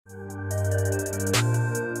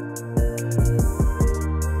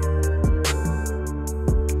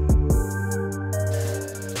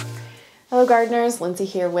gardeners, Lindsay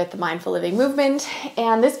here with the Mindful Living Movement,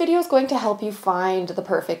 and this video is going to help you find the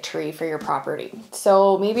perfect tree for your property.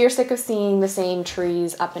 So maybe you're sick of seeing the same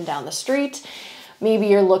trees up and down the street. Maybe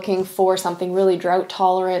you're looking for something really drought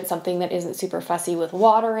tolerant, something that isn't super fussy with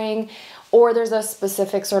watering, or there's a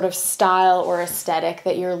specific sort of style or aesthetic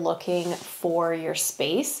that you're looking for your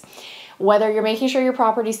space. Whether you're making sure your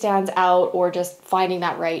property stands out or just finding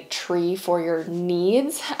that right tree for your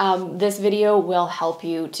needs, this video will help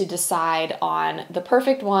you to decide on the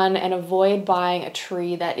perfect one and avoid buying a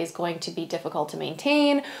tree that is going to be difficult to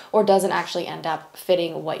maintain or doesn't actually end up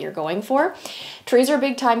fitting what you're going for. Trees are a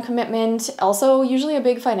big time commitment, also usually a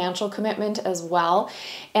big financial commitment as well.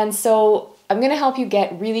 And so I'm going to help you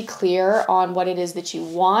get really clear on what it is that you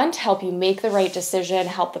want, help you make the right decision,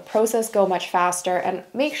 help the process go much faster, and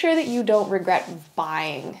make sure that you don't regret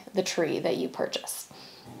buying the tree that you purchase.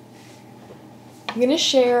 I'm going to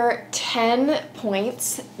share 10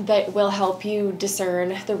 points that will help you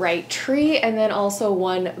discern the right tree, and then also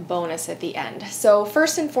one bonus at the end. So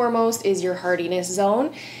first and foremost is your hardiness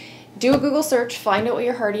zone. Do a Google search, find out what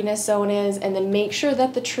your hardiness zone is, and then make sure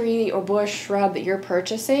that the tree or bush, shrub that you're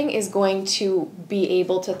purchasing is going to be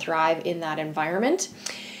able to thrive in that environment.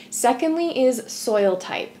 Secondly is soil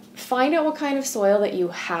type. Find out what kind of soil that you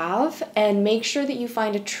have and make sure that you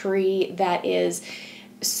find a tree that is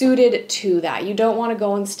suited to that. You don't want to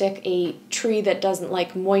go and stick a tree that doesn't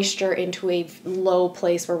like moisture into a low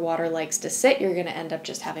place where water likes to sit. You're going to end up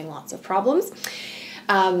just having lots of problems.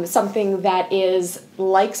 Something that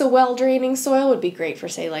likes a well-draining soil would be great for,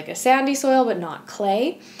 say, like a sandy soil, but not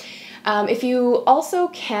clay. If you also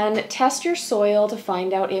can test your soil to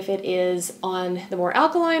find out if it is on the more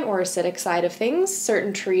alkaline or acidic side of things,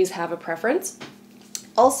 certain trees have a preference.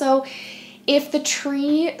 Also, if the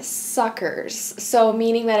tree suckers, so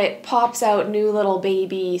meaning that it pops out new little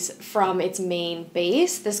babies from its main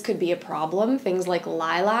base, this could be a problem. Things like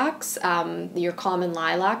lilacs, your common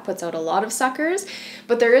lilac puts out a lot of suckers,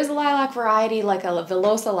 but there is a lilac variety like a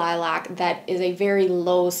villosa lilac that is a very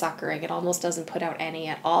low suckering. It almost doesn't put out any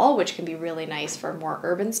at all, which can be really nice for more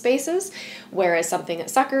urban spaces, whereas something that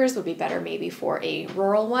suckers would be better maybe for a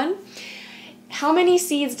rural one. How many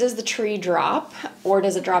seeds does the tree drop, or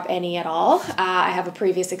does it drop any at all? I have a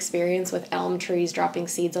previous experience with elm trees dropping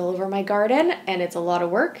seeds all over my garden, and it's a lot of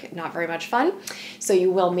work, not very much fun, so you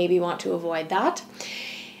will maybe want to avoid that.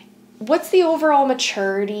 What's the overall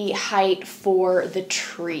maturity height for the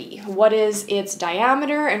tree? What is its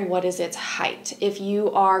diameter and what is its height? If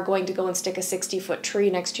you are going to go and stick a 60-foot tree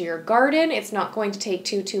next to your garden, it's not going to take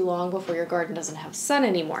too long before your garden doesn't have sun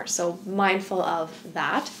anymore, so mindful of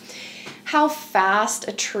that. How fast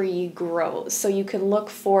a tree grows. So you can look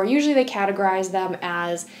for, usually they categorize them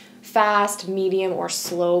as fast, medium, or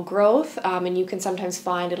slow growth. And you can sometimes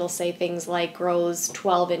find it'll say things like grows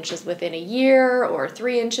 12 inches within a year or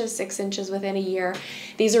 3 inches, 6 inches within a year.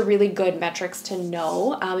 These are really good metrics to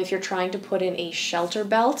know. If you're trying to put in a shelter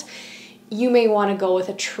belt, you may want to go with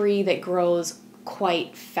a tree that grows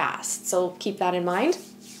quite fast. So keep that in mind.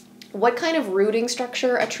 What kind of rooting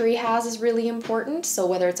structure a tree has is really important. So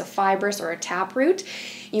whether it's a fibrous or a taproot,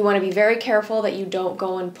 you want to be very careful that you don't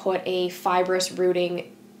go and put a fibrous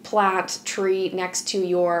rooting plant tree next to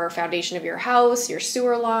your foundation of your house, your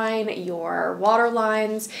sewer line, your water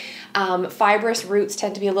lines. Fibrous roots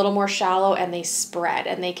tend to be a little more shallow and they spread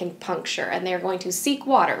and they can puncture and they're going to seek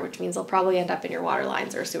water, which means they'll probably end up in your water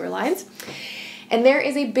lines or sewer lines. And there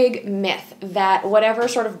is a big myth that whatever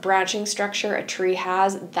sort of branching structure a tree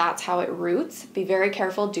has, that's how it roots. Be very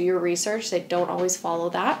careful, do your research. They don't always follow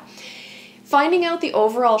that. Finding out the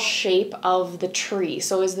overall shape of the tree.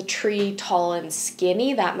 So is the tree tall and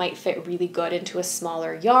skinny? That might fit really good into a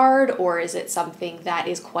smaller yard, or is it something that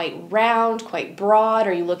is quite round, quite broad?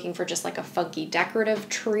 Are you looking for just like a funky decorative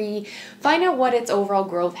tree? Find out what its overall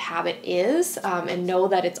growth habit is, and know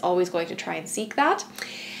that it's always going to try and seek that.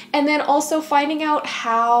 And then also finding out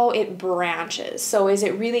how it branches. So is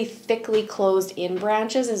it really thickly closed in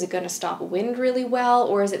branches? Is it going to stop wind really well?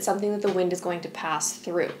 Or is it something that the wind is going to pass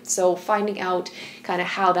through? So finding out kind of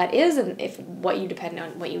how that is and if what you depend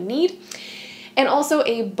on what you need. And also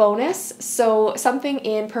a bonus, so something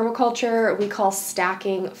in permaculture we call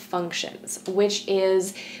stacking functions, which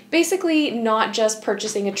is basically not just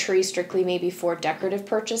purchasing a tree strictly maybe for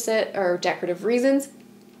decorative or decorative reasons,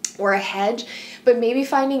 or a hedge, but maybe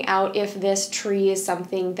finding out if this tree is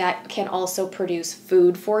something that can also produce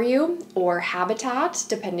food for you or habitat,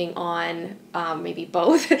 depending on maybe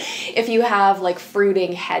both. If you have like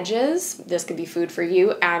fruiting hedges, this could be food for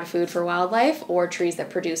you and food for wildlife, or trees that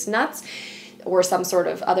produce nuts. or some sort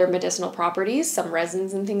of other medicinal properties, some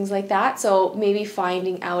resins and things like that. So maybe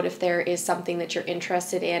finding out if there is something that you're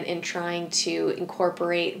interested in trying to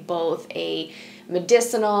incorporate both a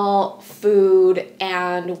medicinal, food,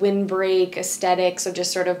 and windbreak aesthetic. So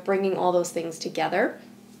just sort of bringing all those things together.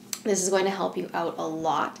 This is going to help you out a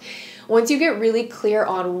lot. Once you get really clear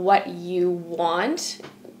on what you want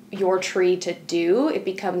your tree to do, it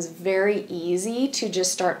becomes very easy to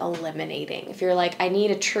just start eliminating. If you're like, I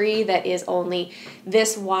need a tree that is only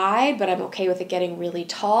this wide, but I'm okay with it getting really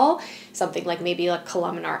tall, something like maybe like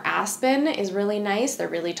columnar aspen is really nice. They're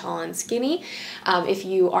really tall and skinny. If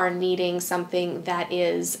you are needing something that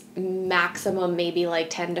is maximum maybe like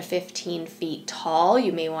 10 to 15 feet tall,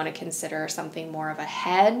 you may want to consider something more of a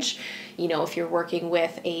hedge. You know, if you're working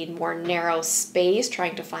with a more narrow space,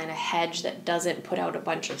 trying to find a hedge that doesn't put out a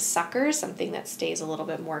bunch of suckers, something that stays a little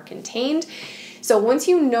bit more contained. So once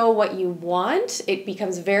you know what you want, it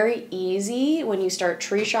becomes very easy when you start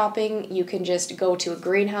tree shopping. You can just go to a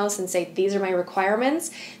greenhouse and say, these are my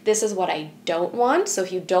requirements. This is what I don't want. So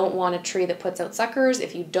if you don't want a tree that puts out suckers,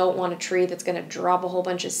 if you don't want a tree that's going to drop a whole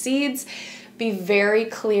bunch of seeds, be very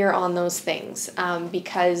clear on those things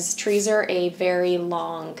because trees are a very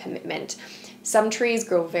long commitment. Some trees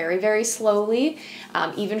grow very, very slowly.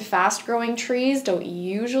 Even fast-growing trees don't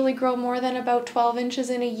usually grow more than about 12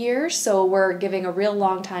 inches in a year, so we're giving a real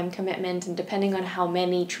long time commitment, and depending on how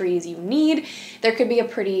many trees you need, there could be a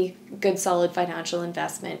pretty good solid financial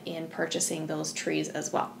investment in purchasing those trees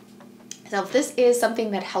as well. Now, if this is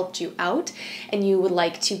something that helped you out and you would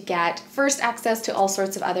like to get first access to all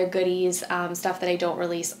sorts of other goodies, stuff that I don't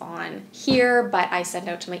release on here, but I send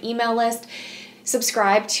out to my email list,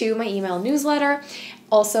 subscribe to my email newsletter.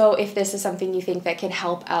 Also, if this is something you think that can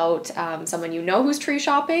help out someone you know who's tree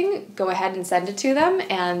shopping, go ahead and send it to them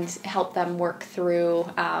and help them work through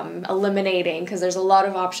eliminating, because there's a lot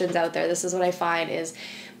of options out there. This is what I find is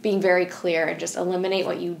being very clear and just eliminate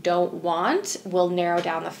what you don't want will narrow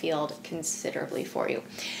down the field considerably for you.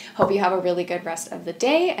 Hope you have a really good rest of the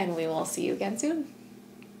day, and we will see you again soon.